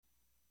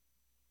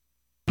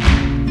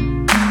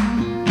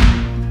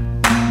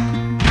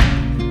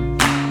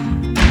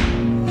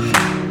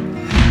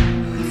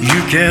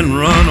can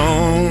run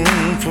on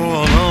for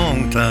a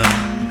long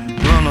time,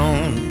 run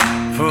on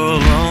for a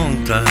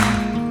long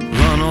time,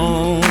 run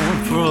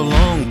on for a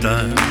long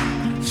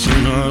time.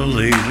 Sooner or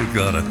later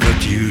gotta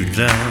cut you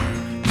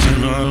down,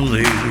 sooner or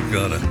later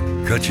gotta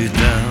cut you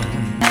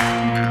down.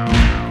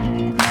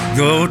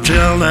 Go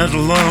tell that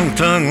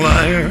long-tongued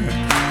liar,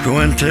 go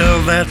and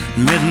tell that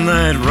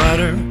midnight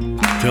rider,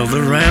 tell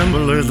the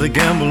rambler, the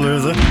gambler,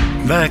 the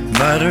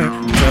backbiter,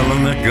 tell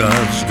him that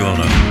God's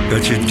gonna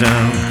cut you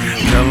down,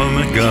 tell him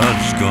that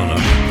God's gonna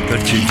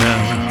cut you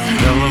down,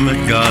 tell him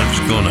that God's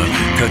gonna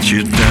cut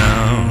you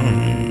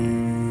down.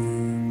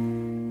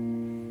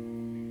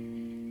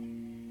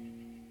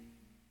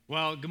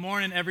 Well, good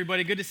morning,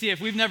 everybody. Good to see you. If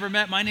we've never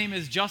met, my name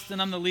is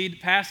Justin. I'm the lead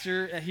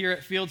pastor here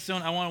at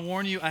Fieldstone. I want to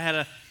warn you, I had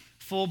a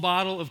full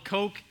bottle of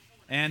Coke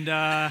and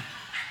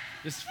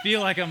just feel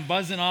like I'm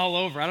buzzing all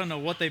over. I don't know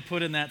what they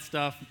put in that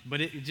stuff,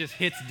 but it just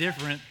hits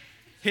different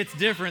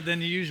than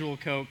the usual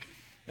Coke.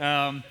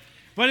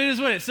 But it is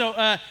what it is. So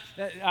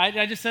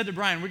I just said to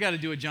Brian, we got to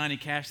do a Johnny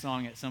Cash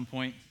song at some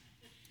point.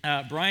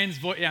 Brian's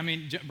voice,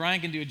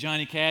 Brian can do a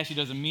Johnny Cash. He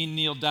does a mean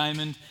Neil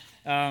Diamond.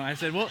 I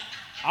said, well,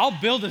 I'll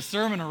build a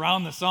sermon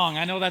around the song.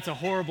 I know that's a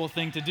horrible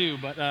thing to do,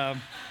 but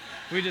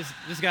we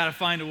just got to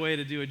find a way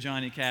to do a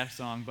Johnny Cash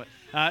song. But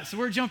so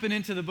we're jumping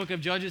into the book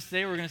of Judges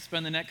today. We're going to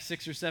spend the next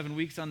 6 or 7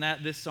 weeks on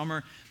that this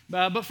summer.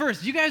 But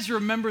first, you guys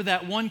remember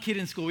that one kid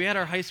in school? We had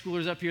our high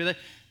schoolers up here.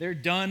 They're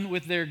done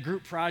with their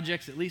group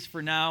projects, at least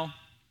for now.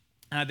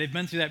 They've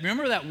been through that.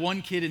 Remember that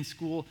one kid in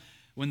school,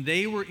 when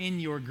they were in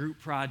your group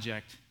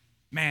project,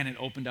 man, it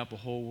opened up a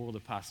whole world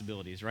of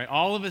possibilities, right?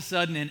 All of a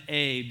sudden, an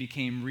A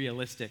became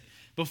realistic.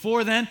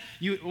 Before then,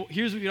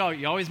 here's what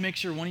you always make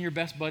sure one of your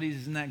best buddies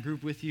is in that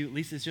group with you. At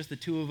least it's just the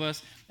two of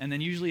us. And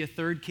then usually a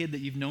third kid that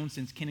you've known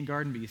since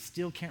kindergarten, but you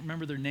still can't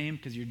remember their name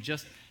because you're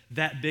just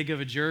that big of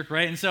a jerk,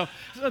 right? And so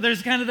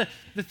there's kind of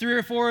the 3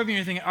 or 4 of you, and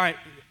you're thinking, all right,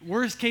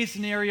 worst case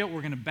scenario,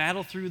 we're going to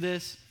battle through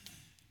this.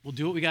 We'll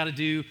do what we got to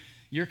do.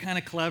 You're kind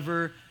of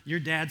clever. Your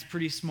dad's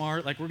pretty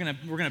smart. Like we're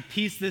gonna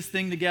piece this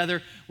thing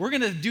together. We're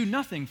gonna do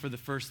nothing for the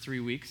first 3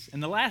 weeks,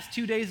 and the last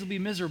 2 days will be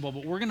miserable.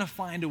 But we're gonna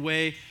find a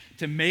way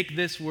to make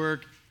this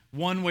work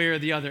one way or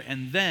the other,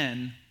 and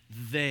then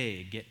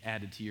they get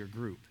added to your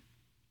group.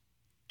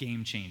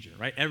 Game changer,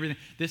 right? Everything.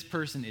 This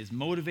person is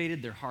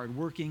motivated. They're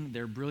hardworking.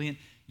 They're brilliant.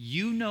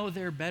 You know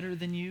they're better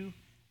than you.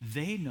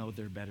 They know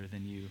they're better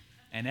than you.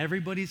 And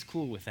everybody's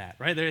cool with that,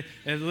 right?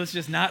 Let's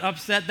just not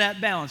upset that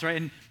balance,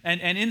 right?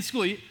 And in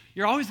school,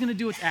 you're always going to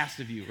do what's asked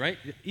of you, right?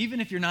 Even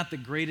if you're not the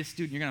greatest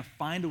student, you're going to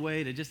find a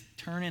way to just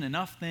turn in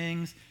enough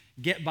things,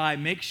 get by,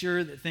 make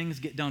sure that things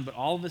get done. But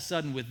all of a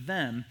sudden with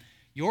them,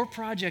 your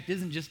project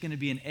isn't just going to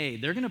be an A.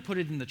 They're going to put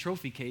it in the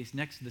trophy case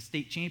next to the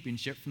state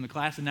championship from the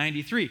class of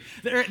 93.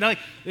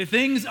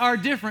 Things are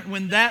different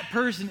when that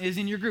person is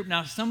in your group.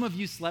 Now, some of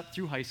you slept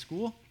through high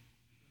school.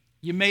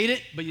 You made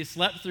it, but you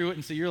slept through it,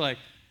 and so you're like,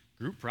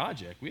 group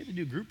project? We had to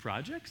do group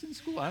projects in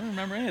school? I don't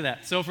remember any of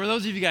that. So for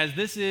those of you guys,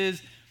 this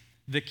is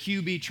the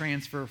QB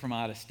transfer from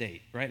out of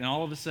state, right? And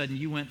all of a sudden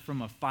you went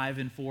from a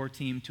 5-4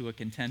 team to a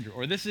contender.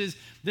 Or this is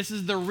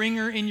the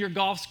ringer in your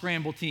golf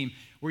scramble team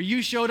where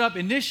you showed up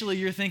initially,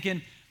 you're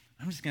thinking,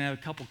 I'm just going to have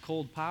a couple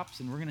cold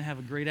pops and we're going to have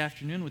a great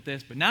afternoon with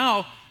this. But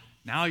now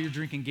you're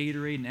drinking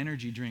Gatorade and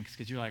energy drinks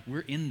because you're like, we're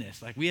in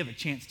this. Like we have a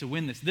chance to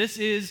win this. This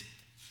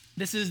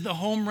is the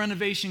home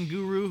renovation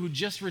guru who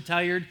just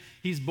retired.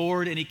 He's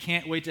bored and he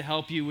can't wait to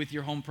help you with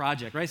your home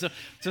project, right? So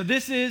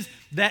this is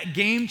that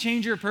game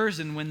changer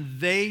person. When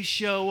they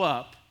show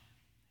up,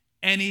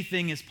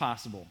 anything is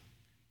possible.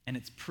 And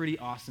it's pretty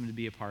awesome to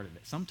be a part of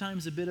it.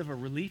 Sometimes a bit of a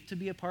relief to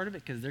be a part of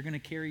it because they're going to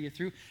carry you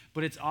through,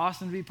 but it's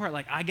awesome to be a part.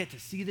 Like, I get to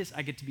see this.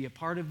 I get to be a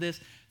part of this.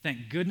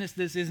 Thank goodness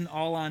this isn't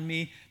all on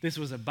me. This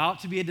was about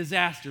to be a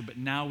disaster, but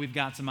now we've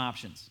got some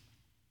options,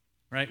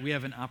 right? We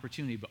have an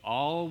opportunity, but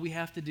all we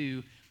have to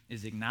do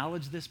is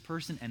acknowledge this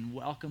person and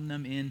welcome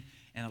them in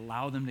and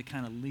allow them to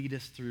kind of lead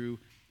us through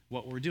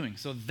what we're doing.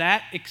 So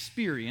that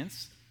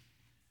experience,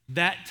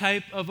 that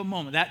type of a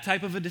moment, that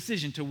type of a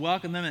decision to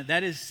welcome them in,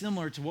 that is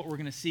similar to what we're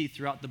going to see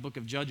throughout the book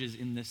of Judges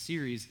in this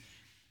series,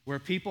 where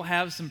people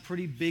have some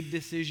pretty big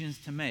decisions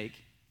to make,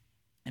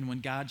 and when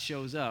God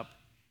shows up,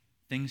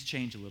 things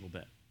change a little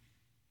bit.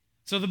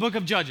 So the book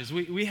of Judges,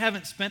 we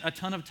haven't spent a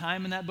ton of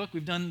time in that book.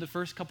 We've done the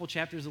first couple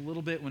chapters a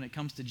little bit when it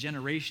comes to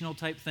generational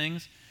type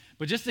things.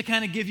 But just to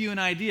kind of give you an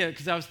idea,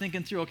 because I was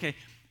thinking through, okay,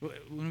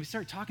 when we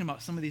start talking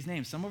about some of these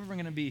names, some of them are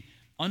going to be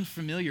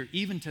unfamiliar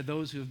even to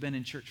those who have been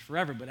in church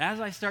forever. But as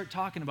I start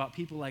talking about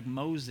people like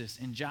Moses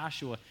and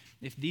Joshua,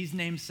 if these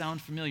names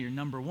sound familiar,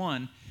 number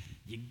one,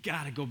 you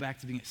got to go back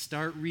to the beginning.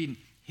 Start reading.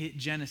 Hit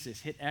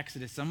Genesis, hit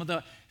Exodus. Some of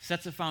the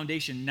sets of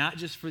foundation, not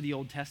just for the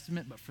Old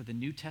Testament, but for the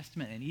New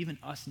Testament and even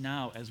us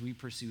now as we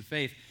pursue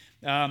faith.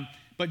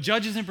 But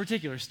Judges in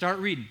particular, start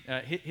reading.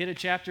 Hit a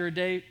chapter a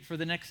day for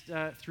the next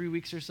 3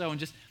 weeks or so and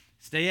just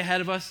stay ahead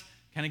of us,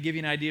 kind of give you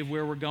an idea of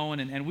where we're going.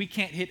 And we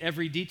can't hit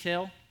every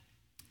detail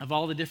of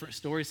all the different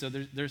stories, so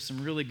there's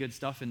some really good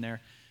stuff in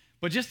there.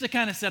 But just to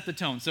kind of set the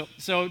tone.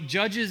 So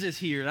Judges is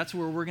here. That's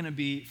where we're going to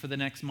be for the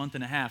next month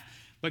and a half.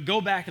 But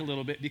go back a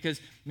little bit, because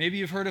maybe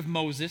you've heard of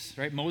Moses,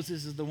 right?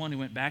 Moses is the one who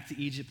went back to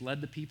Egypt,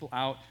 led the people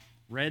out,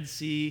 Red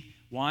Sea,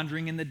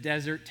 wandering in the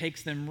desert,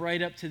 takes them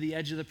right up to the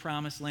edge of the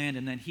promised land,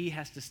 and then he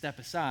has to step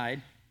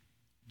aside.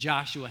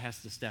 Joshua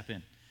has to step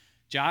in.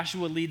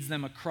 Joshua leads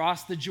them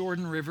across the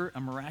Jordan River,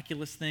 a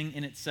miraculous thing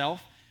in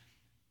itself,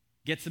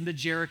 gets them to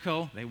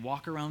Jericho. They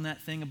walk around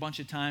that thing a bunch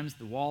of times.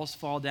 The walls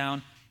fall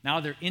down. Now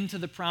they're into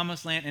the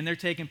promised land, and they're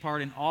taking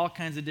part in all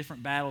kinds of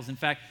different battles. In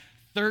fact,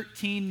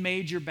 13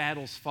 major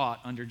battles fought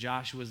under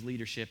Joshua's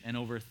leadership, and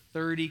over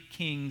 30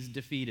 kings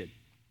defeated.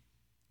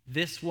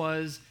 This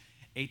was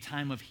a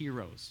time of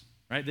heroes,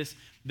 right?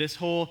 This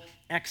whole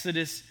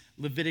Exodus,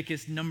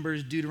 Leviticus,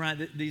 Numbers,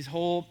 Deuteronomy, these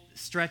whole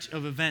stretch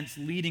of events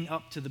leading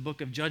up to the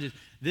book of Judges,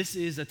 this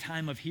is a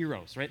time of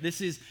heroes, right?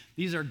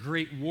 These are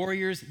great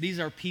warriors. These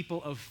are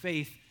people of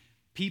faith,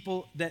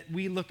 people that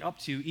we look up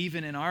to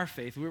even in our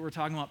faith. We were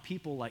talking about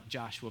people like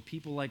Joshua,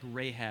 people like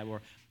Rahab,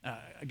 or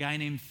a guy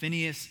named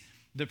Phineas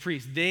the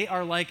priest. They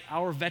are like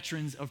our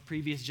veterans of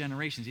previous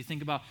generations. You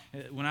think about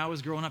when I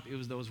was growing up, it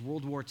was those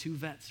World War II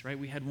vets, right?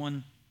 We had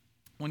one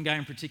guy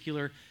in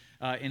particular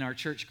in our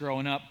church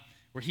growing up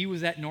where he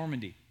was at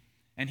Normandy.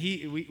 And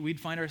we'd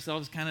find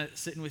ourselves kind of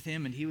sitting with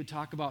him, and he would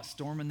talk about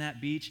storming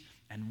that beach,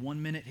 and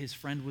 1 minute his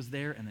friend was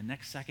there, and the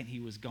next second he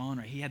was gone.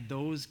 Right? He had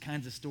those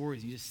kinds of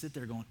stories. You just sit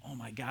there going, oh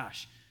my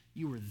gosh,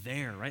 you were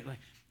there, right? Like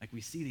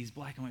we see these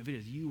black and white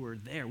videos. You were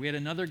there. We had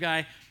another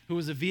guy who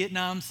was a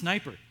Vietnam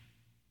sniper,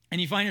 and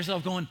you find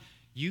yourself going,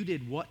 you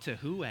did what to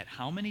who at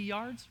how many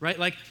yards,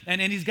 right?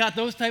 And he's got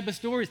those type of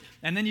stories.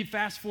 And then you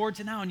fast forward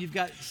to now, and you've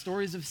got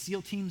stories of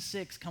SEAL Team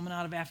 6 coming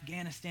out of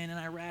Afghanistan and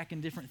Iraq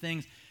and different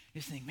things.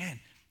 You just think, man,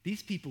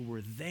 these people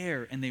were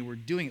there and they were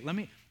doing it. Let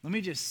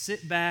me just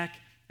sit back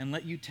and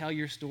let you tell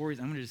your stories.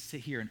 I'm going to just sit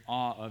here in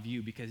awe of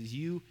you because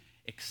you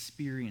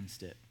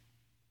experienced it.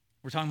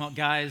 We're talking about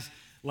guys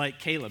like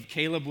Caleb.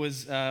 Caleb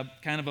was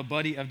kind of a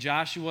buddy of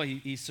Joshua.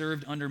 He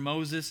served under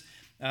Moses.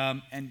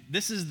 And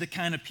this is the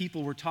kind of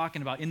people we're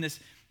talking about in this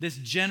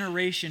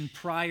generation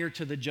prior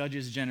to the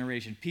Judges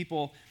generation.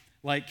 People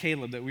like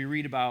Caleb that we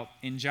read about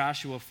in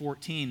Joshua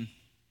 14,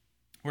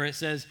 where it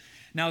says,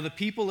 now the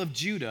people of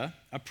Judah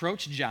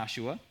approached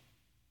Joshua,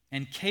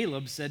 and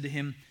Caleb said to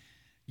him,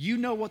 you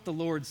know what the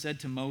Lord said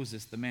to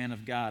Moses, the man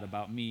of God,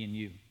 about me and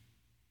you.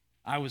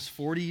 I was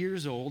 40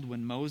 years old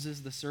when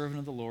Moses, the servant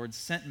of the Lord,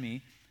 sent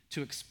me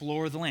to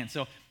explore the land.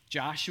 So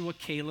Joshua,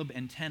 Caleb,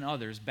 and 10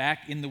 others,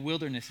 back in the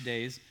wilderness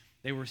days,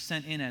 they were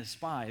sent in as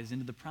spies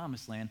into the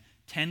promised land.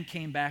 10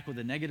 came back with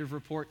a negative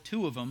report.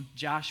 2 of them,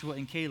 Joshua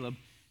and Caleb,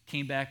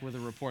 came back with a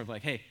report of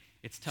like, hey,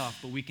 it's tough,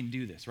 but we can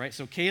do this, right?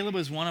 So Caleb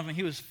was one of them.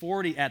 He was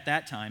 40 at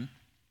that time.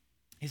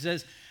 He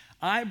says,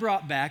 I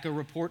brought back a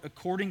report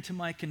according to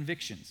my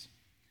convictions,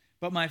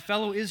 but my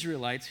fellow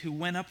Israelites who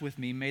went up with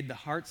me made the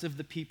hearts of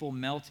the people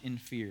melt in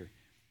fear.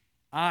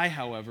 I,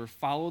 however,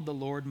 followed the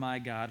Lord my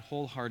God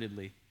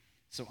wholeheartedly.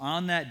 So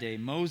on that day,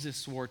 Moses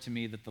swore to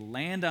me that the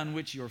land on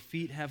which your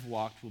feet have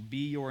walked will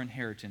be your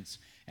inheritance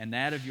and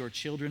that of your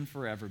children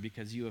forever,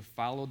 because you have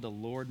followed the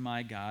Lord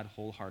my God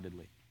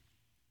wholeheartedly.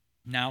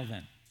 Now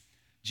then,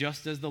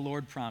 just as the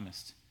Lord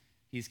promised,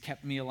 he's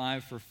kept me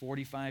alive for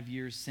 45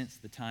 years since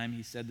the time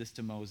he said this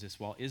to Moses,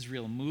 while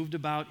Israel moved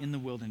about in the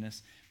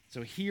wilderness.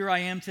 So here I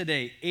am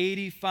today,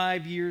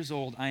 85 years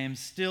old. I am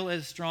still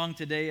as strong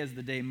today as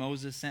the day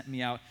Moses sent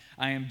me out.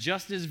 I am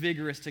just as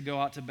vigorous to go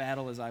out to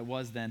battle as I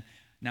was then.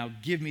 Now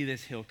give me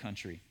this hill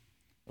country.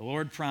 The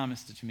Lord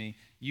promised it to me.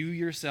 You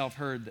yourself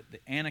heard that the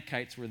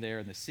Anakites were there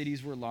and the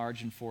cities were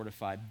large and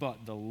fortified.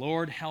 But the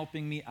Lord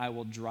helping me, I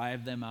will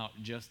drive them out,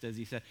 just as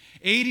he said.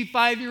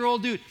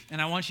 85-year-old dude.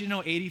 And I want you to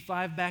know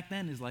 85 back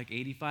then is like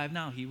 85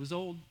 now. He was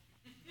old.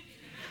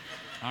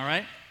 All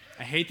right?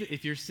 I hate that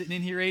if you're sitting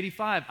in here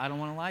 85, I don't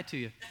want to lie to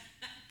you.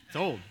 It's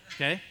old,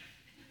 okay?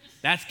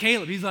 That's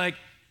Caleb. He's like,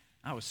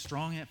 I was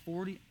strong at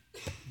 40.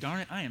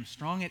 Darn it, I am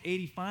strong at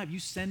 85. You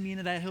send me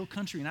into that hill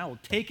country and I will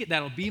take it.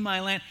 That'll be my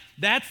land.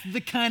 That's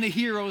the kind of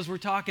heroes we're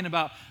talking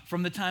about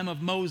from the time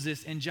of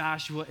Moses and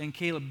Joshua and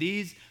Caleb.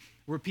 These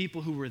were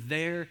people who were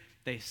there.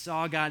 They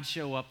saw God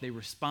show up. They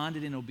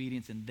responded in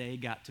obedience and they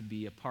got to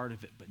be a part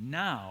of it. But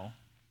now,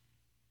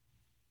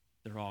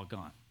 they're all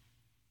gone.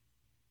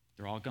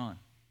 They're all gone.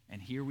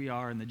 And here we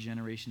are in the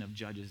generation of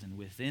Judges. And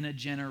within a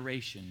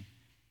generation,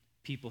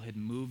 people had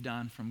moved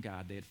on from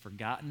God. They had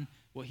forgotten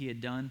what he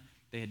had done.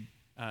 They had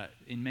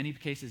in many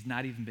cases,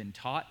 not even been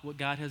taught what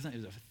God has done. It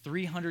was a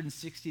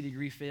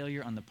 360-degree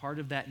failure on the part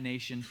of that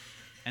nation.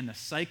 And the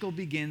cycle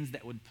begins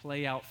that would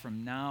play out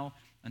from now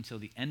until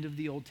the end of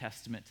the Old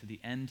Testament, to the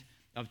end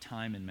of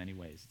time in many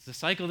ways. It's a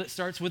cycle that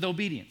starts with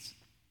obedience.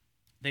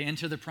 They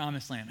enter the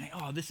promised land.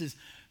 Oh, this is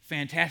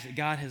fantastic.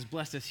 God has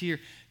blessed us here.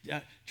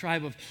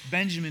 Tribe of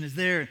Benjamin is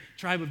there.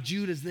 Tribe of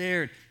Judah is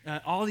there.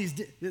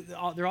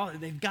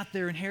 They've got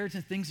their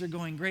inheritance. Things are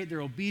going great.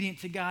 They're obedient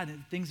to God,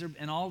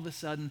 and all of a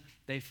sudden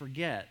they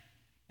forget.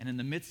 And in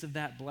the midst of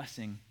that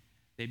blessing,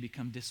 they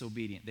become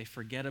disobedient. They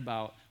forget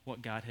about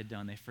what God had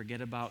done. They forget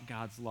about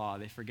God's law.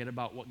 They forget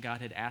about what God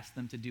had asked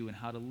them to do and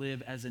how to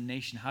live as a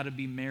nation, how to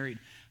be married,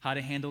 how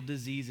to handle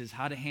diseases,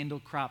 how to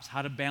handle crops,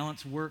 how to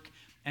balance work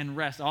and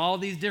rest. All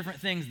these different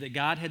things that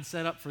God had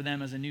set up for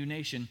them as a new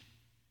nation,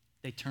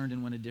 they turned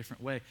and went a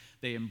different way.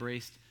 They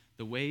embraced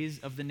the ways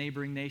of the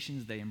neighboring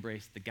nations. They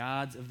embraced the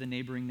gods of the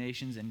neighboring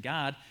nations. And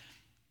God,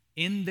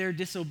 in their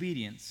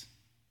disobedience,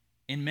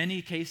 in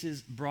many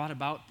cases brought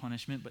about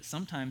punishment, but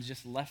sometimes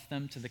just left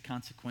them to the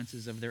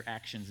consequences of their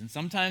actions. And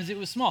sometimes it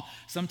was small.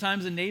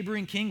 Sometimes a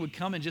neighboring king would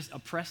come and just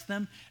oppress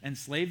them,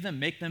 enslave them,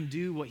 make them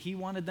do what he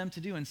wanted them to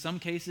do. In some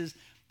cases,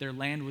 their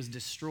land was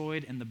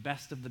destroyed and the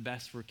best of the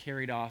best were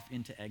carried off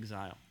into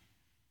exile.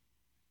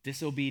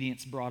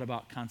 Disobedience brought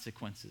about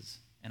consequences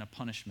and a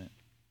punishment.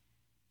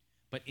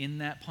 But in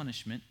that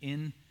punishment,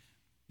 in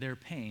their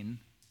pain,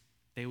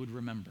 they would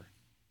remember,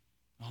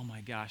 oh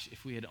my gosh,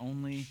 if we had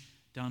only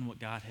done what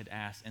God had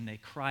asked. And they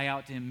cry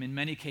out to him in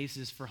many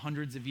cases for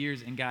hundreds of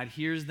years, and God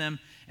hears them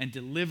and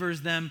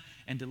delivers them.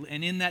 And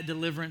in that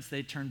deliverance,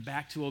 they turn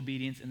back to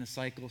obedience, and the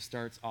cycle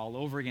starts all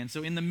over again.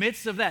 So in the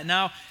midst of that,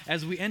 now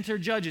as we enter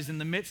Judges, in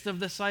the midst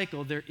of the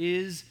cycle, there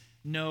is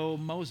no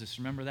Moses.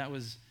 Remember, that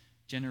was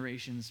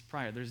generations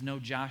prior. There's no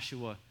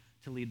Joshua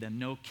to lead them,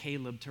 no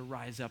Caleb to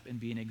rise up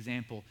and be an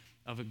example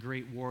of a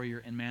great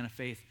warrior and man of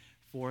faith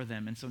for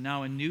them. And so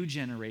now a new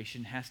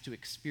generation has to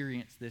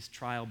experience this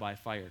trial by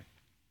fire.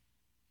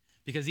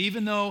 Because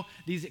even though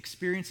these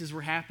experiences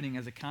were happening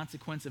as a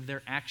consequence of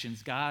their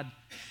actions, God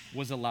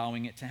was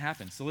allowing it to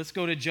happen. So let's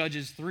go to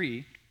Judges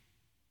 3,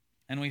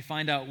 and we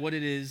find out what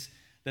it is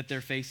that they're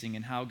facing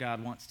and how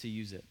God wants to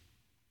use it.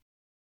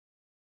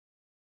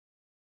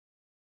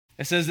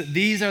 It says that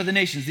these are the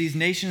nations, these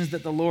nations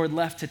that the Lord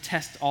left to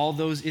test all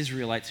those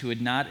Israelites who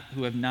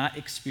have not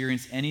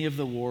experienced any of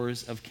the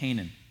wars of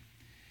Canaan.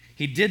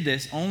 He did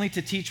this only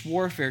to teach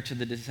warfare to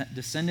the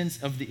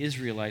descendants of the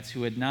Israelites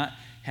who had not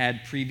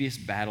had previous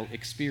battle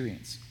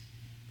experience.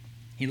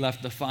 He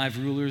left the 5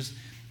 rulers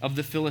of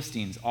the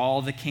Philistines,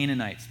 all the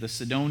Canaanites, the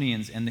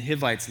Sidonians, and the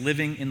Hivites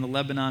living in the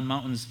Lebanon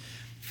mountains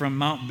from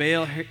Mount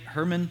Baal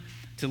Hermon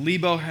to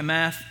Lebo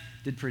Hamath.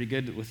 Did pretty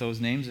good with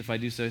those names, if I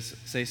do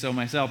say so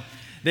myself.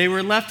 They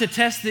were left to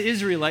test the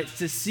Israelites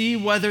to see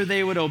whether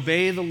they would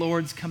obey the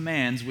Lord's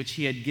commands, which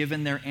he had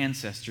given their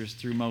ancestors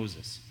through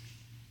Moses.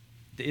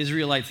 The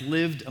Israelites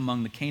lived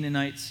among the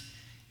Canaanites,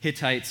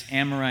 Hittites,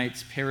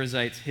 Amorites,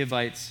 Perizzites,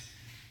 Hivites,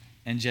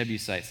 and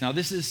Jebusites. Now,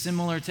 this is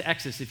similar to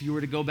Exodus. If you were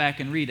to go back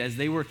and read, as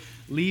they were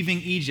leaving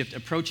Egypt,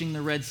 approaching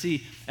the Red Sea,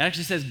 it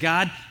actually says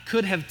God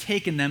could have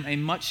taken them a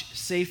much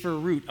safer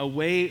route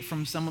away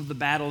from some of the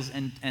battles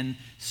and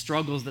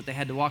struggles that they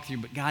had to walk through,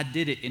 but God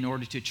did it in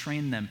order to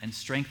train them and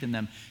strengthen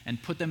them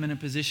and put them in a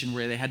position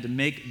where they had to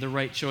make the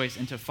right choice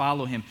and to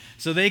follow him.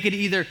 So they could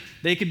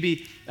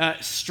be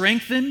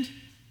strengthened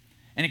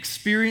and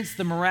experience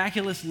the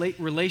miraculous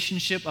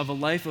relationship of a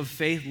life of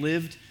faith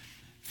lived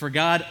for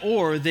God,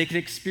 or they could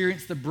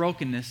experience the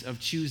brokenness of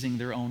choosing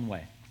their own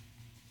way.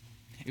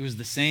 It was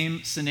the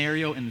same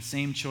scenario and the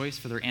same choice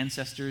for their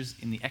ancestors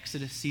in the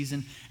Exodus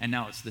season, and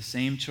now it's the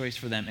same choice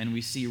for them. And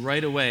we see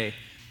right away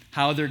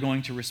how they're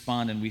going to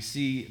respond, and we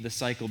see the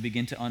cycle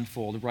begin to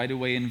unfold right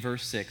away in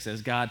verse 6.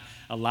 As God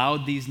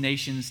allowed these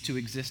nations to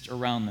exist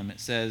around them,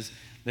 it says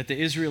that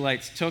the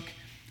Israelites took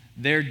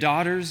their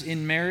daughters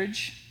in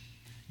marriage,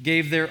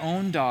 gave their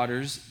own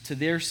daughters to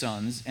their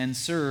sons, and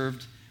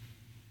served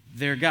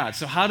their God.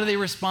 So how do they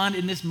respond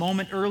in this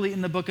moment early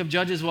in the book of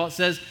Judges? Well, it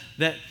says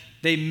that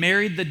they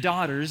married the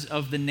daughters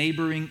of the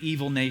neighboring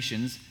evil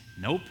nations.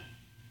 Nope,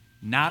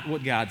 not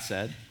what God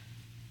said.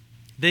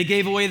 They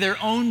gave away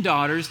their own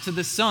daughters to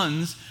the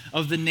sons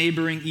of the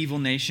neighboring evil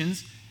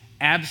nations.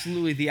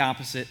 Absolutely the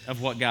opposite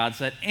of what God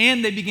said.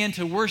 And they began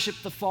to worship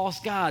the false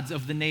gods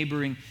of the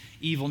neighboring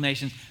evil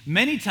nations,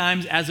 many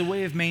times as a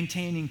way of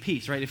maintaining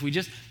peace, right? If we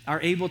just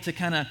are able to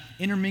kind of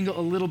intermingle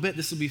a little bit,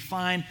 this will be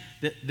fine.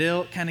 That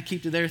they'll kind of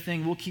keep to their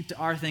thing, we'll keep to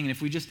our thing. And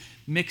if we just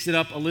mix it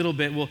up a little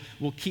bit,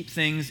 we'll keep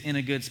things in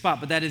a good spot.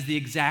 But that is the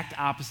exact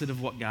opposite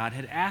of what God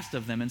had asked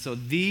of them. And so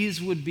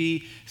these would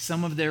be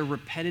some of their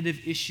repetitive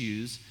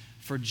issues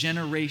for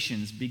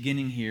generations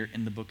beginning here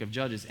in the book of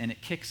Judges. And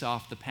it kicks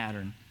off the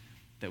pattern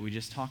that we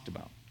just talked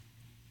about.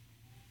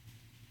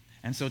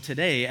 And so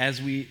today, as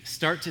we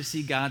start to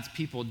see God's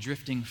people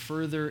drifting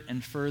further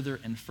and further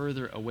and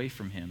further away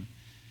from him,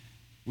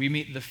 we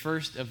meet the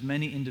first of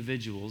many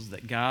individuals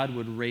that God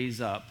would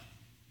raise up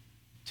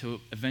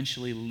to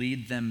eventually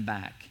lead them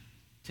back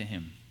to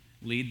him,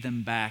 lead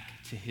them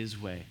back to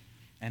his way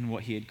and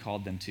what he had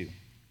called them to.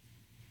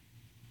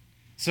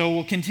 So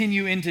we'll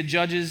continue into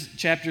Judges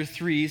chapter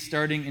 3,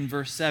 starting in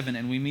verse 7,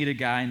 and we meet a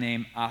guy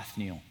named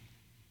Othniel.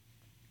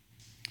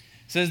 It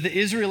says, the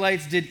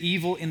Israelites did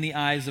evil in the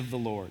eyes of the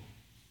Lord.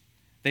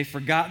 They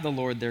forgot the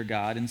Lord their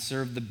God and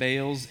served the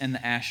Baals and the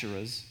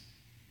Asherahs.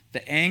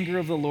 The anger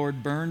of the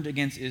Lord burned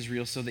against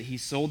Israel so that he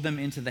sold them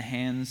into the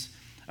hands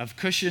of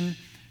Cushan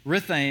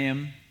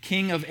Rithhaim,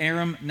 king of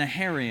Aram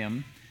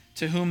Naharaim,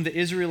 to whom the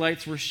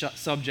Israelites were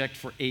subject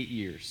for 8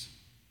 years.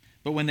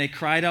 But when they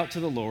cried out to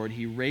the Lord,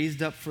 he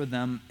raised up for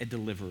them a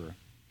deliverer,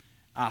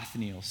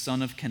 Othniel,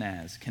 son of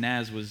Kenaz.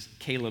 Kenaz was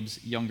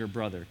Caleb's younger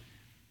brother,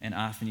 and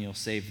Othniel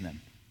saved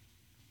them.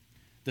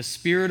 The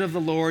Spirit of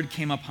the Lord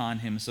came upon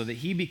him so that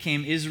he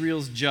became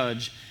Israel's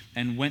judge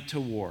and went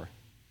to war.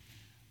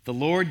 The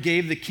Lord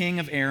gave the king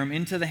of Aram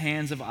into the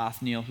hands of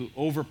Othniel, who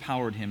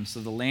overpowered him, so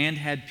the land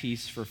had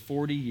peace for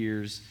 40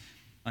 years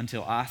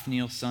until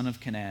Othniel, son of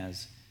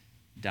Kenaz,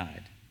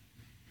 died.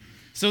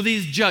 So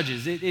these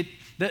judges,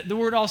 the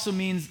word also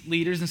means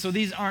leaders, and so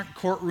these aren't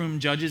courtroom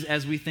judges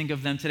as we think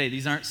of them today.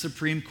 These aren't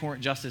Supreme Court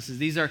justices.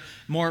 These are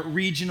more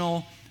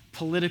regional,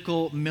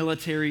 political,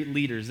 military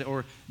leaders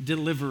or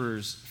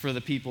deliverers for the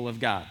people of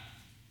God.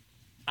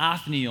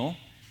 Othniel,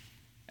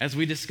 as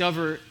we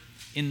discover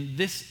in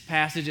this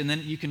passage, and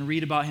then you can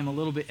read about him a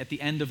little bit at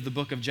the end of the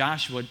book of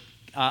Joshua,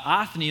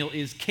 Othniel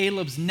is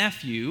Caleb's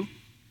nephew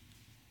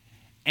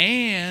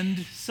and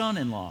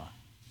son-in-law.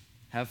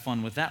 Have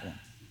fun with that one.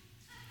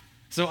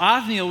 So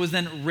Othniel was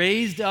then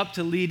raised up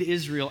to lead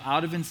Israel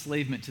out of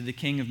enslavement to the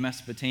king of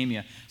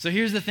Mesopotamia. So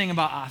here's the thing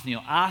about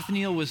Othniel.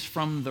 Othniel was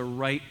from the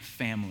right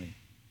family,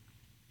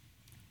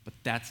 but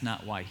that's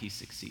not why he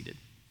succeeded.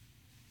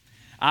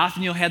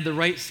 Othniel had the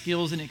right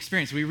skills and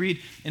experience. We read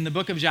in the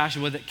book of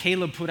Joshua that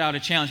Caleb put out a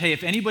challenge. Hey,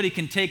 if anybody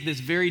can take this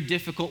very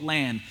difficult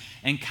land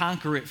and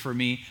conquer it for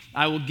me,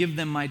 I will give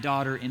them my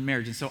daughter in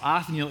marriage. And so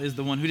Othniel is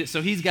the one who did.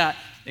 So he's got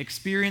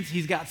experience,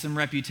 he's got some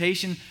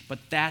reputation, but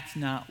that's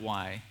not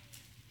why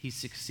he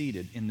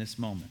succeeded in this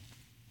moment.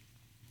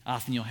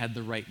 Othniel had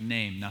the right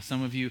name. Now,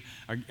 some of you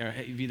have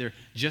either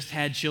just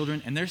had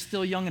children and they're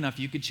still young enough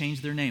you could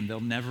change their name.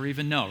 They'll never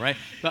even know, right?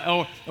 But,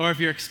 or if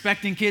you're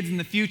expecting kids in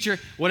the future,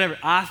 whatever.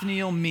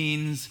 Othniel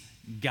means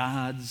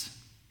God's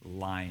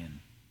lion.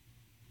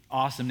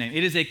 Awesome name.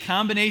 It is a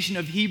combination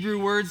of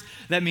Hebrew words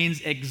that means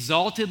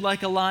exalted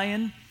like a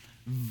lion,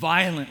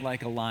 violent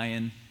like a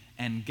lion,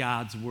 and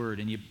God's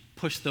word. And you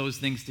push those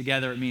things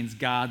together, it means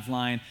God's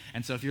lion.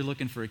 And so if you're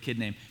looking for a kid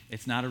name,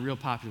 it's not a real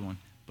popular one,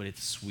 but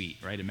it's sweet,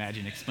 right?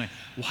 Imagine explain.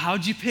 Well,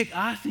 how'd you pick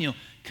Othniel?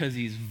 Because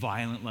he's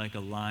violent like a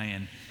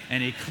lion,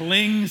 and he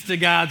clings to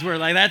God's word.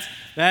 Like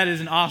that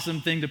is an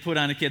awesome thing to put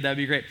on a kid. That'd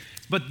be great.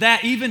 But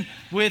that, even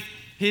with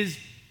his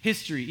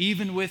history,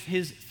 even with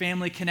his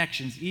family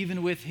connections,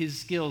 even with his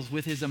skills,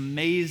 with his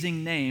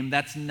amazing name,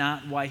 that's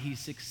not why he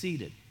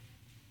succeeded.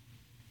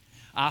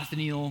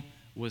 Othniel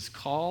was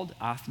called,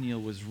 Othniel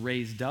was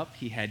raised up,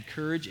 he had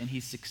courage, and he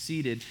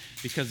succeeded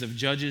because of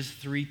Judges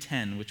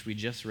 3:10, which we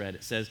just read.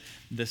 It says,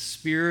 the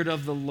Spirit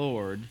of the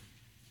Lord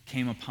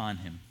came upon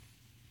him.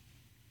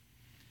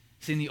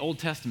 See, in the Old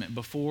Testament,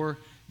 before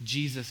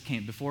Jesus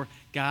came, before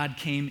God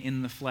came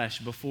in the flesh,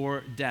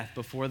 before death,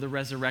 before the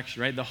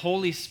resurrection, right? The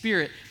Holy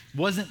Spirit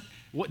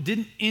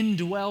didn't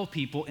indwell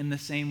people in the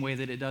same way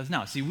that it does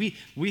now. See,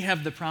 we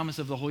have the promise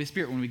of the Holy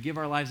Spirit when we give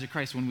our lives to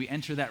Christ, when we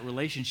enter that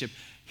relationship.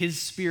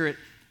 His Spirit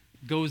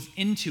goes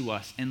into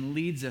us and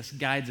leads us,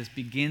 guides us,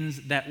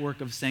 begins that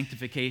work of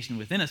sanctification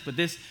within us. But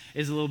this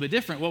is a little bit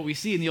different. What we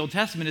see in the Old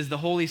Testament is the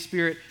Holy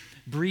Spirit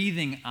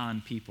breathing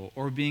on people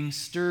or being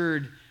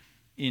stirred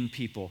in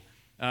people,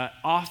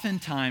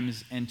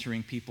 oftentimes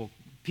entering people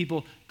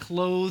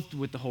clothed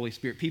with the Holy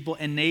Spirit, people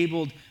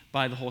enabled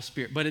by the Holy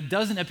Spirit. But it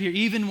doesn't appear,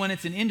 even when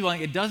it's an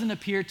indwelling, it doesn't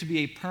appear to be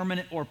a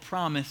permanent or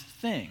promised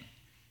thing.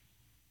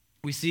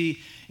 We see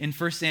in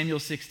 1 Samuel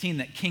 16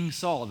 that King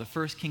Saul, the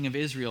first king of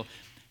Israel,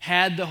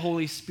 had the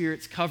Holy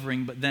Spirit's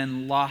covering, but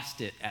then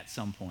lost it at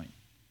some point.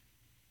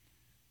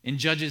 In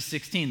Judges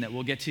 16, that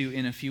we'll get to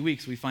in a few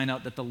weeks, we find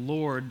out that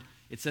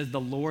it says the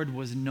Lord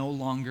was no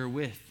longer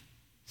with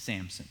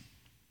Samson.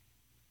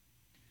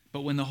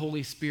 But when the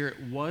Holy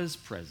Spirit was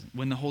present,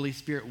 when the Holy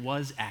Spirit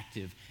was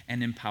active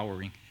and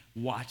empowering,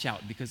 watch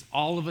out, because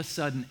all of a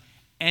sudden,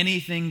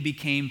 anything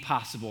became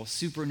possible.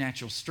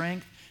 Supernatural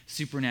strength,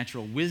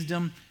 supernatural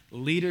wisdom,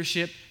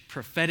 leadership,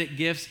 prophetic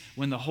gifts.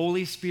 When the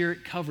Holy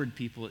Spirit covered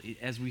people,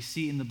 as we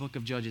see in the book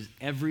of Judges,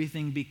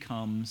 everything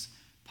becomes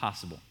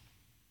possible.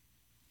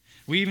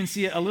 We even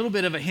see a little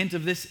bit of a hint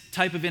of this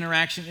type of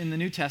interaction in the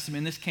New Testament,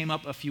 and this came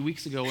up a few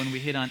weeks ago when we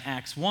hit on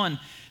Acts 1,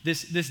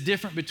 this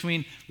difference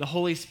between the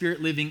Holy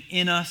Spirit living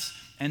in us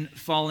and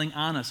falling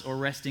on us or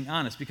resting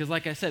on us. Because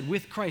like I said,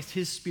 with Christ,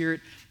 his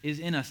Spirit is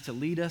in us to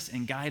lead us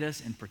and guide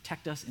us and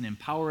protect us and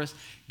empower us,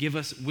 give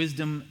us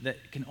wisdom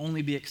that can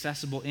only be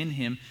accessible in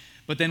him.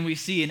 But then we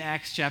see in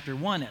Acts chapter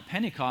 1 at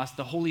Pentecost,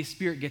 the Holy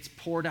Spirit gets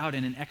poured out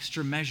in an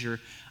extra measure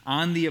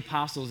on the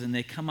apostles, and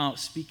they come out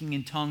speaking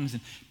in tongues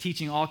and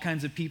teaching all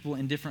kinds of people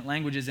in different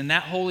languages. And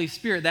that Holy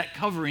Spirit, that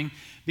covering,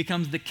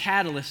 becomes the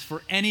catalyst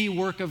for any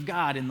work of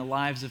God in the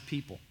lives of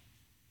people.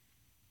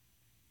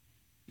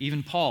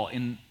 Even Paul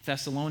in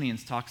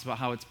Thessalonians talks about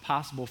how it's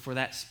possible for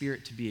that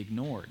Spirit to be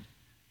ignored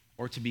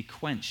or to be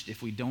quenched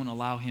if we don't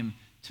allow him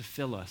to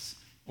fill us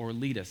or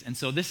lead us. And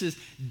so this is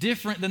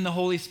different than the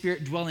Holy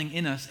Spirit dwelling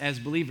in us as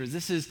believers.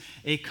 This is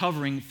a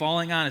covering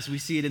falling on us. We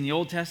see it in the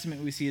Old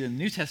Testament, we see it in the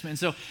New Testament.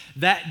 And so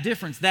that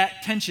difference,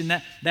 that tension,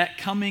 that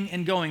coming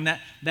and going,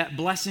 that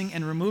blessing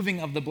and removing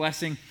of the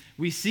blessing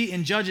We see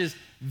in Judges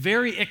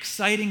very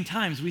exciting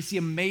times. We see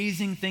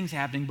amazing things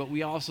happening, but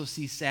we also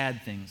see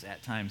sad things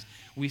at times.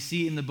 We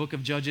see in the book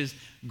of Judges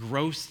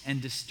gross and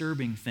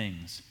disturbing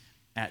things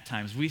at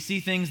times. We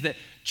see things that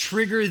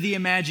trigger the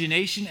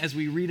imagination as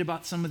we read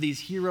about some of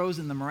these heroes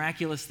and the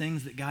miraculous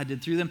things that God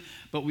did through them,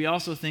 but we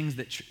also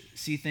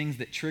see things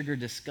that trigger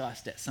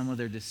disgust at some of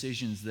their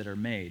decisions that are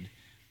made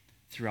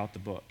throughout the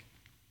book.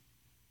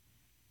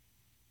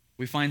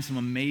 We find some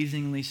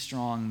amazingly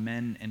strong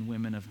men and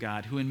women of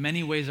God who in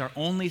many ways are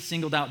only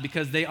singled out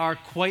because they are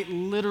quite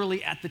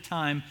literally at the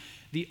time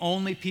the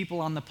only people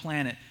on the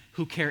planet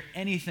who care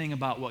anything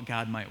about what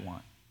God might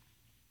want.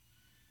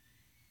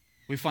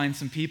 We find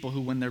some people who,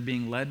 when they're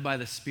being led by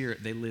the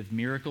Spirit, they live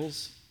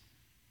miracles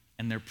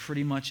and they're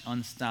pretty much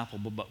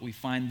unstoppable. But we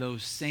find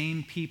those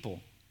same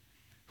people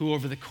who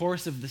over the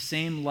course of the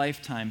same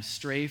lifetime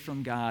stray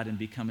from God and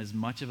become as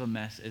much of a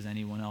mess as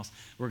anyone else.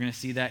 We're going to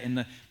see that in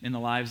the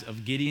lives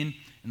of Gideon,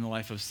 in the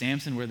life of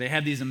Samson, where they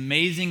have these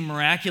amazing,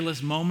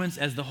 miraculous moments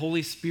as the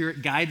Holy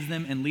Spirit guides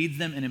them and leads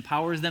them and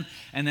empowers them.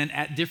 And then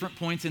at different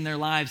points in their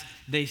lives,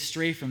 they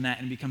stray from that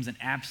and it becomes an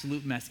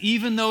absolute mess.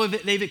 Even though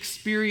they've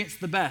experienced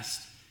the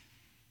best,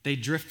 they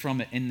drift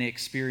from it and they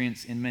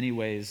experience in many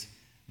ways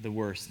the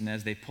worst. And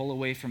as they pull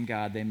away from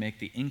God, they make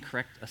the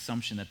incorrect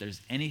assumption that there's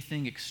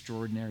anything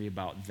extraordinary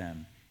about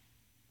them.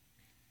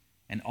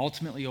 And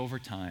ultimately, over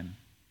time,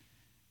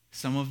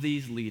 some of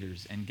these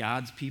leaders and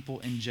God's people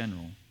in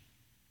general,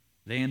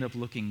 they end up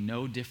looking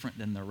no different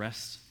than the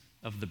rest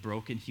of the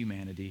broken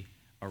humanity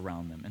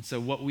around them. And so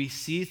what we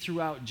see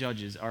throughout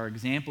Judges are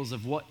examples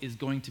of what is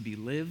going to be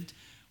lived,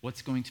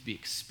 what's going to be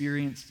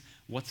experienced,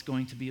 what's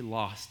going to be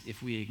lost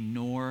if we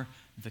ignore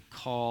the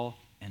call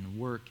and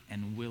work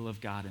and will of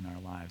God in our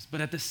lives.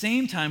 But at the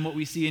same time, what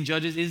we see in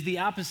Judges is the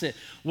opposite.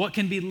 What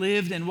can be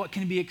lived and what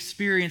can be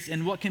experienced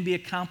and what can be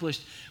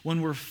accomplished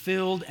when we're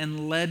filled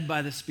and led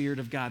by the Spirit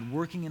of God,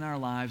 working in our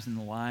lives and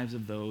the lives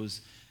of those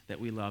that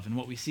we love. And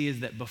what we see is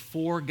that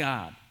before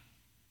God,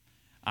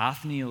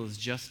 Othniel is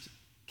just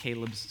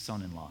Caleb's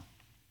son-in-law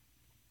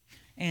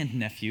and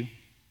nephew.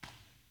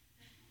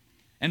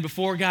 And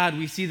before God,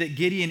 we see that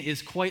Gideon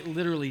is quite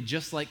literally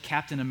just like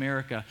Captain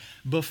America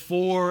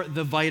before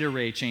the Vita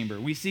Ray chamber.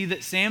 We see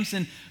that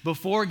Samson,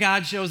 before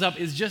God shows up,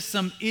 is just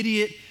some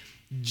idiot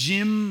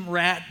gym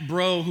rat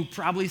bro who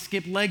probably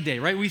skipped leg day,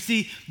 right? We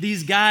see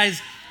these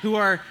guys who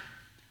are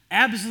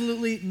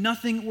absolutely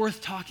nothing worth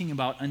talking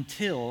about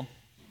until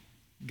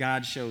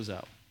God shows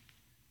up.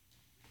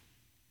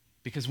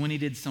 Because when he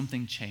did,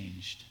 something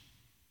changed.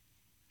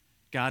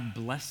 God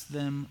blessed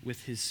them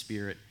with his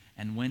Spirit,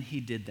 and when he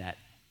did that,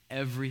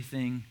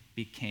 everything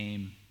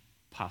became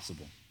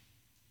possible.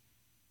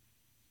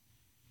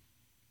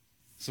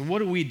 So what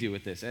do we do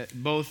with this?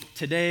 Both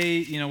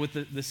today, with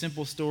the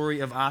simple story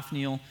of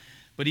Othniel,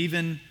 but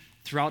even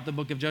throughout the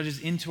book of Judges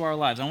into our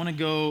lives. I want to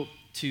go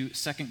to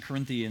 2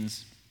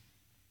 Corinthians.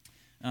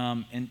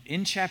 And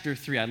in chapter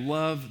 3, I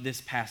love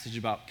this passage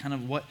about kind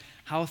of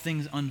how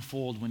things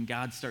unfold when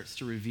God starts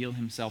to reveal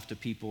himself to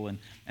people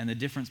and the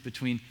difference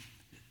between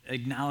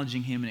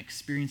acknowledging him and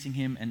experiencing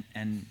him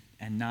and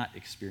not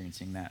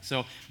experiencing that.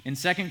 So in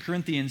 2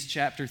 Corinthians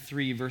chapter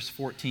 3, verse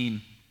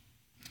 14,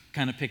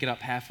 kind of pick it up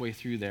halfway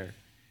through there.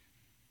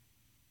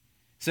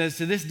 It says,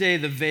 "To this day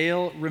the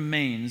veil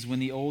remains when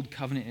the old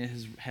covenant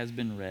has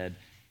been read.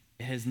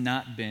 It has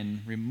not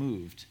been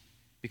removed,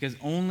 because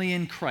only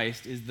in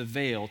Christ is the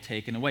veil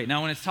taken away."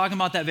 Now, when it's talking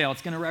about that veil,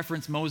 it's going to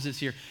reference Moses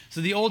here. So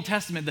the Old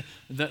Testament,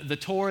 the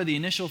Torah, the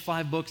initial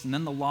 5 books, and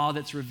then the law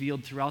that's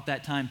revealed throughout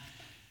that time,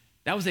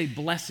 that was a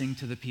blessing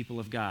to the people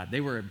of God.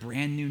 They were a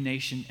brand new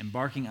nation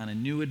embarking on a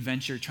new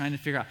adventure, trying to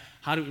figure out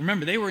how to...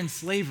 Remember, they were in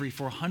slavery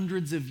for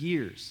hundreds of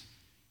years.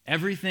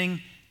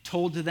 Everything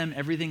told to them,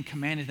 everything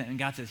commanded them. And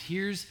God says,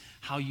 here's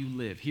how you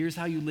live. Here's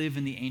how you live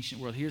in the ancient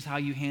world. Here's how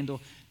you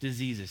handle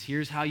diseases.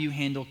 Here's how you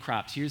handle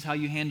crops. Here's how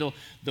you handle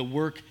the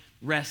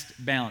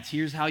work-rest balance.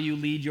 Here's how you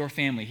lead your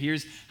family.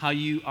 Here's how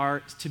you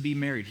are to be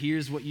married.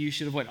 Here's what you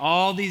should avoid.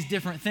 All these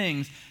different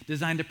things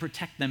designed to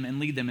protect them and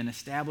lead them and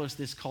establish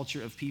this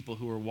culture of people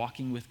who are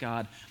walking with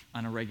God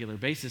on a regular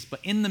basis.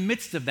 But in the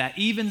midst of that,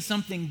 even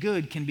something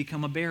good can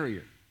become a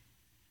barrier.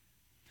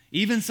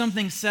 Even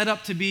something set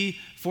up to be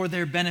for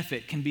their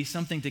benefit can be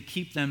something to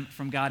keep them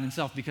from God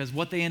himself, because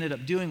what they ended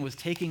up doing was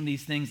taking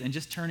these things and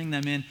just turning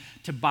them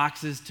into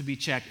boxes to be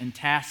checked and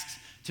tasks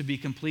to be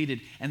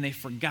completed, and they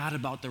forgot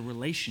about the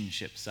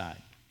relationship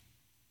side.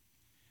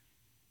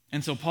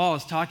 And so Paul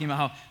is talking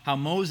about how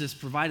Moses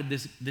provided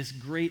this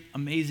great,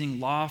 amazing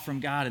law from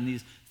God and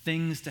these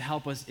things to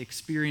help us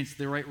experience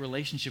the right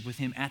relationship with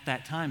him at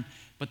that time.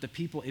 But the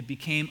people, it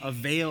became a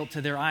veil to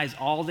their eyes.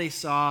 All they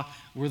saw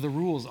were the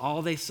rules.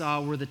 All they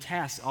saw were the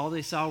tasks. All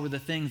they saw were the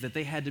things that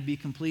they had to be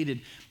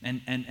completed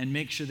and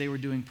make sure they were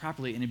doing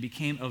properly. And it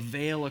became a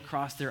veil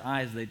across their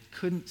eyes. They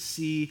couldn't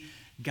see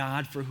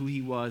God for who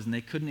he was, and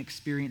they couldn't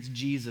experience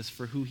Jesus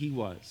for who he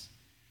was.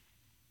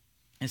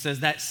 It says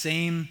that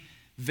same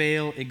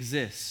veil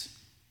exists.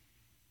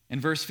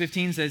 And verse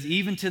 15 says,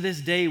 even to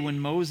this day when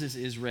Moses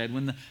is read,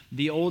 when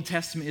the Old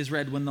Testament is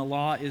read, when the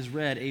law is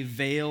read, a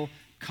veil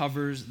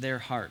covers their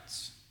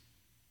hearts.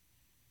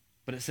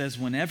 But it says,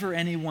 whenever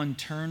anyone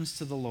turns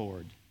to the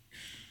Lord,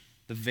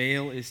 the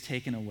veil is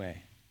taken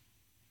away.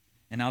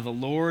 And now the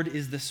Lord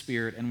is the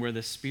Spirit, and where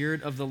the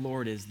Spirit of the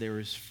Lord is, there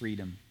is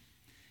freedom.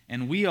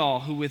 And we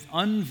all, who with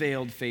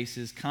unveiled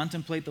faces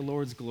contemplate the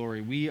Lord's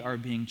glory, we are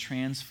being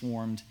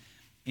transformed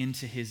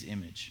into his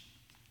image.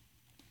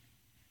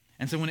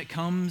 And so when it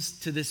comes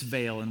to this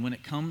veil and when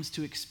it comes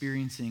to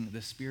experiencing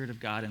the Spirit of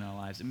God in our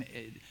lives,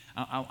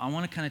 I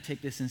want to kind of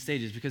take this in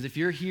stages, because if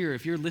you're here,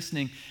 if you're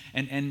listening,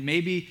 and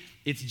maybe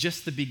it's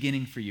just the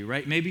beginning for you,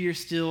 right? Maybe you're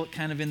still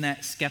kind of in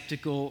that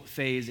skeptical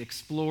phase,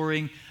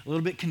 exploring, a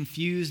little bit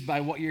confused by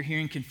what you're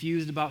hearing,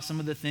 confused about some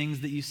of the things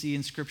that you see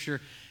in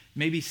Scripture,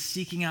 maybe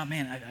seeking out,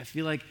 man, I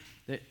feel like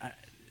that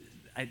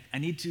I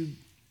need to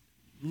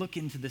look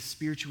into the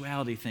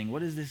spirituality thing.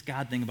 What is this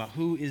God thing about?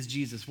 Who is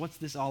Jesus? What's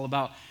this all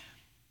about?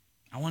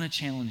 I want to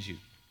challenge you.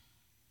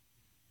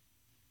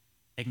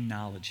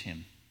 Acknowledge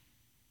him.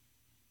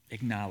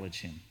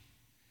 Acknowledge him.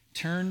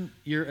 Turn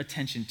your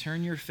attention,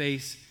 turn your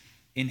face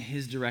in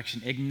his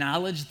direction.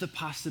 Acknowledge the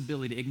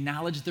possibility,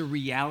 acknowledge the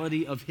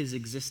reality of his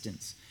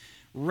existence.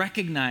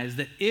 Recognize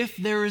that if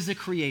there is a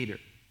creator,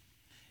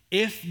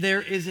 if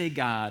there is a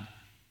God,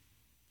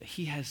 that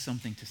he has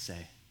something to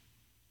say.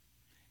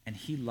 And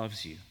he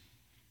loves you,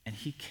 and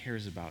he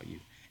cares about you.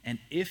 And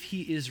if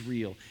he is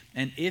real,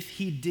 and if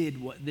he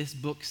did what this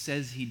book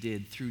says he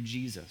did through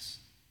Jesus,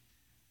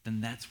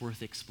 then that's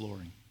worth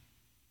exploring.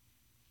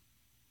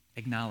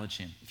 Acknowledge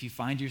him. If you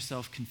find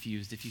yourself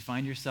confused, if you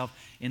find yourself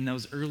in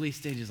those early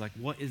stages, like,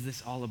 what is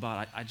this all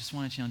about? I just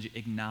want to challenge you,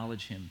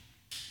 acknowledge him.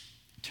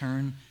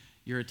 Turn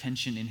your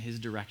attention in his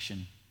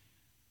direction.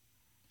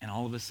 And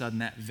all of a sudden,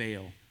 that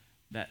veil,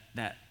 that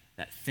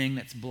thing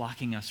that's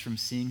blocking us from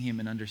seeing him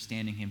and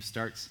understanding him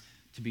starts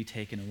to be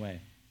taken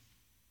away.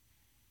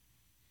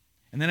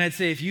 And then I'd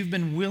say, if you've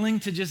been willing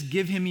to just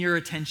give him your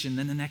attention,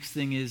 then the next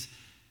thing is,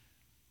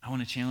 I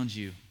want to challenge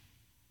you,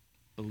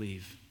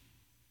 believe.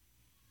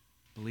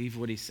 Believe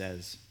what he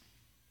says.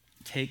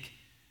 Take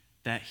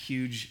that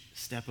huge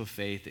step of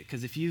faith.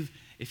 Because if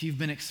you've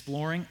been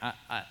exploring,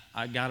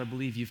 I got to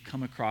believe you've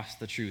come across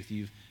the truth.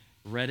 You've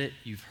read it,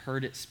 you've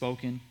heard it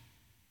spoken,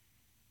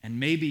 and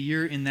maybe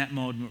you're in that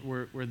mode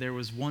where there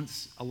was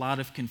once a lot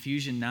of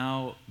confusion,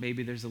 now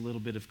maybe there's a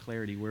little bit of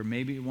clarity, where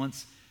maybe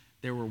once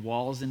there were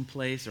walls in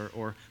place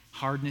or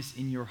hardness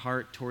in your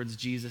heart towards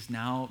Jesus,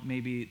 now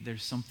maybe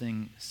there's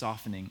something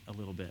softening a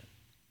little bit.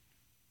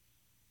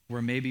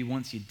 Where maybe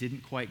once you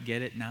didn't quite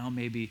get it, now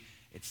maybe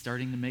it's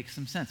starting to make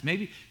some sense.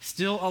 Maybe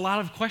still a lot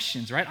of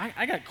questions, right?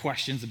 I got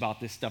questions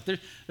about this stuff.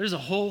 There's a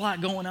whole lot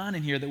going on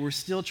in here that we're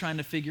still trying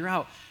to figure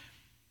out.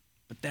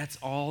 But that's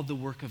all the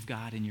work of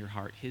God in your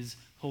heart, his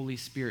Holy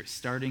Spirit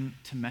starting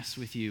to mess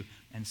with you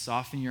and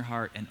soften your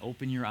heart and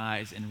open your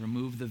eyes and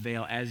remove the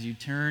veil as you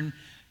turn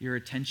your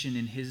attention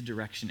in his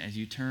direction, as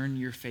you turn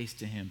your face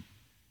to him.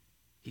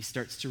 He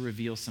starts to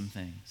reveal some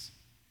things.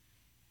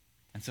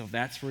 And so if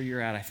that's where you're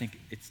at, I think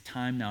it's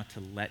time now to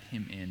let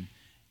him in.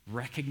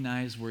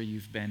 Recognize where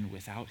you've been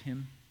without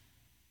him.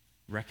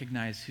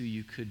 Recognize who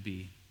you could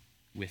be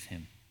with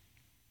him.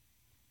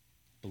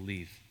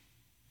 Believe.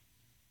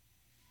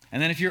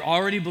 And then if you're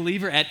already a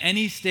believer at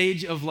any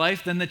stage of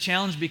life, then the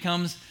challenge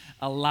becomes,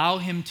 allow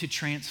him to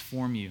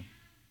transform you.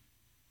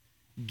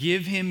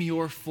 Give him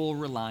your full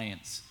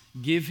reliance.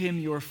 Give him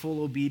your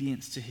full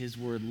obedience to his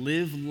word.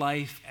 Live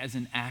life as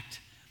an act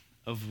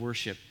of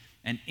worship.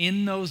 And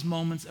in those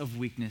moments of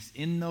weakness,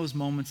 in those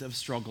moments of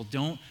struggle,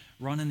 don't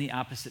run in the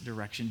opposite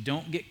direction.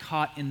 Don't get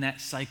caught in that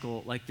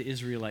cycle like the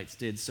Israelites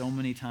did so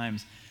many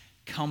times.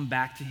 Come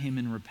back to him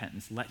in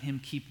repentance. Let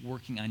him keep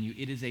working on you.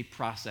 It is a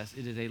process.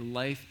 It is a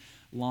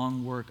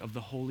lifelong work of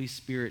the Holy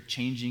Spirit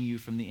changing you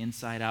from the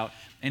inside out.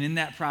 And in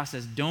that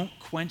process, don't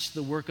quench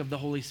the work of the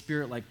Holy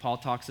Spirit like Paul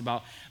talks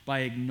about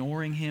by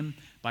ignoring him,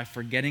 by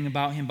forgetting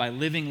about him, by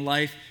living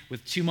life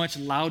with too much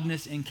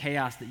loudness and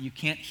chaos that you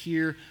can't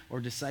hear or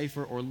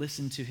decipher or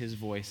listen to his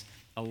voice.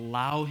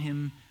 Allow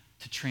him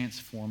to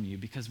transform you,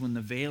 because when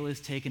the veil is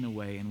taken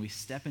away and we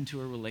step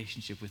into a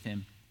relationship with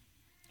him,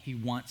 he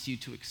wants you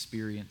to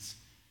experience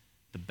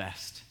the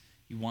best.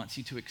 He wants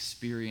you to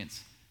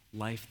experience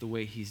life the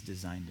way he's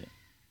designed it.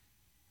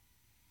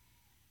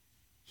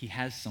 He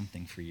has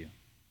something for you.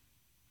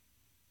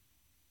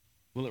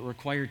 Will it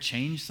require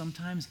change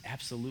sometimes?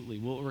 Absolutely.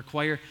 Will it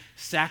require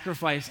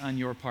sacrifice on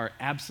your part?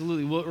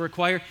 Absolutely. Will it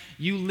require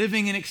you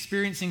living and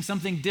experiencing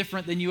something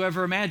different than you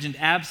ever imagined?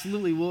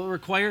 Absolutely. Will it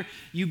require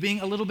you being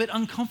a little bit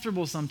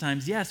uncomfortable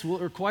sometimes? Yes.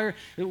 Will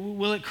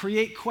it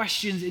create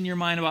questions in your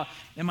mind about,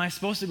 am I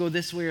supposed to go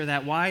this way or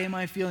that? Why am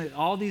I feeling it?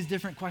 All these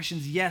different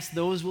questions, yes,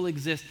 those will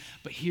exist.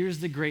 But here's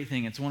the great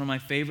thing. It's one of my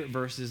favorite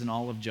verses in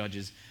all of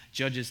Judges.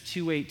 Judges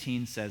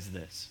 2:18 says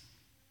this.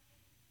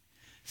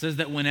 It says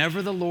that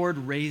whenever the Lord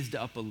raised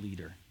up a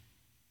leader,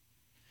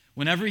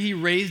 whenever he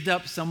raised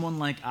up someone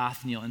like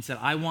Othniel and said,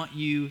 I want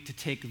you to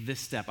take this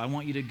step. I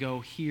want you to go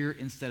here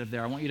instead of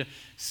there. I want you to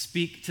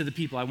speak to the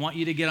people. I want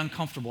you to get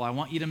uncomfortable. I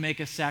want you to make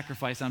a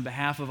sacrifice on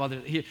behalf of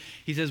others.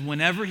 He says,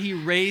 whenever he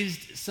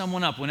raised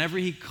someone up, whenever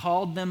he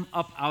called them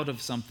up out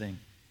of something,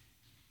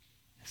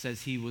 It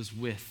says he was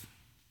with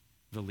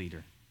the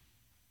leader.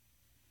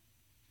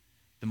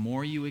 The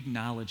more you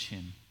acknowledge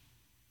him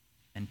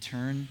and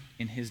turn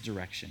in his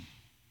direction,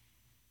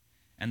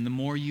 and the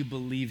more you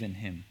believe in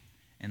him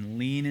and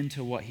lean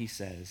into what he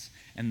says,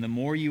 and the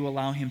more you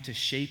allow him to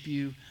shape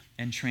you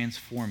and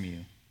transform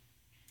you,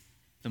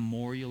 the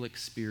more you'll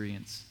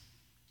experience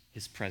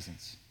his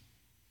presence,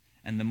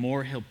 and the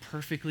more he'll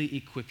perfectly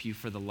equip you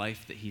for the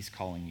life that he's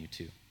calling you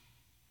to.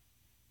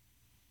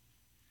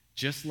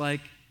 Just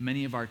like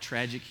many of our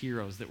tragic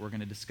heroes that we're going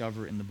to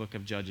discover in the book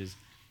of Judges,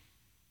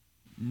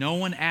 no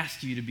one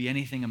asked you to be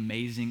anything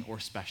amazing or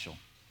special.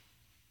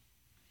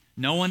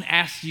 No one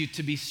asked you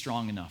to be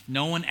strong enough.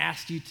 No one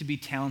asked you to be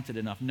talented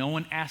enough. No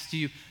one asked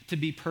you to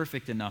be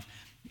perfect enough.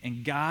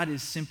 And God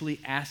is simply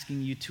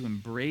asking you to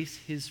embrace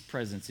his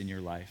presence in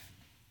your life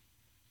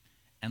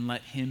and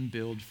let him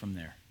build from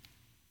there.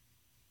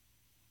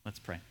 Let's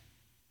pray.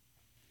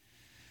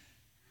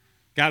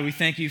 God, we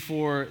thank you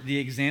for the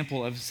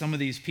example of some of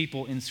these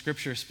people in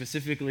Scripture,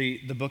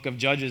 specifically the book of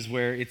Judges,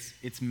 where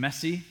it's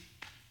messy,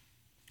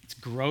 it's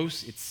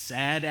gross, it's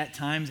sad at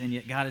times, and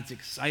yet, God, it's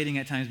exciting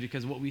at times,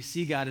 because what we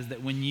see, God, is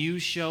that when you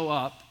show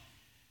up,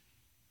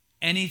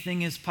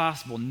 anything is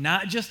possible,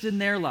 not just in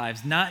their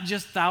lives, not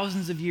just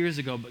thousands of years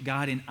ago, but,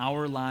 God, in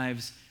our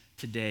lives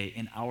today,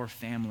 in our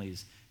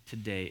families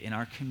today, in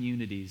our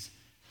communities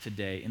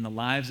today, in the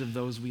lives of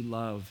those we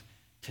love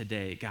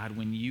today. God,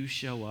 when you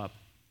show up,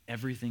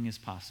 everything is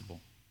possible.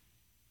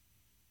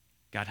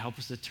 God, help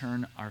us to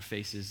turn our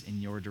faces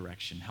in your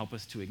direction. Help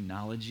us to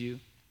acknowledge you.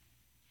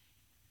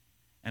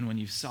 And when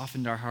you've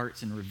softened our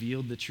hearts and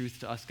revealed the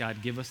truth to us,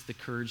 God, give us the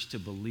courage to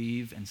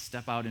believe and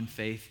step out in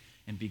faith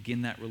and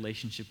begin that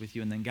relationship with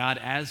you. And then, God,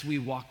 as we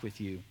walk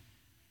with you,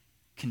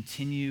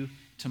 continue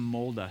to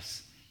mold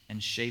us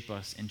and shape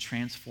us and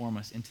transform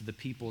us into the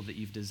people that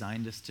you've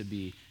designed us to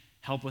be.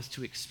 Help us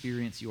to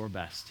experience your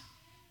best.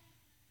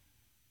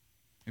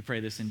 We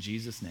pray this in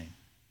Jesus' name.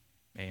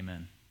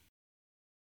 Amen.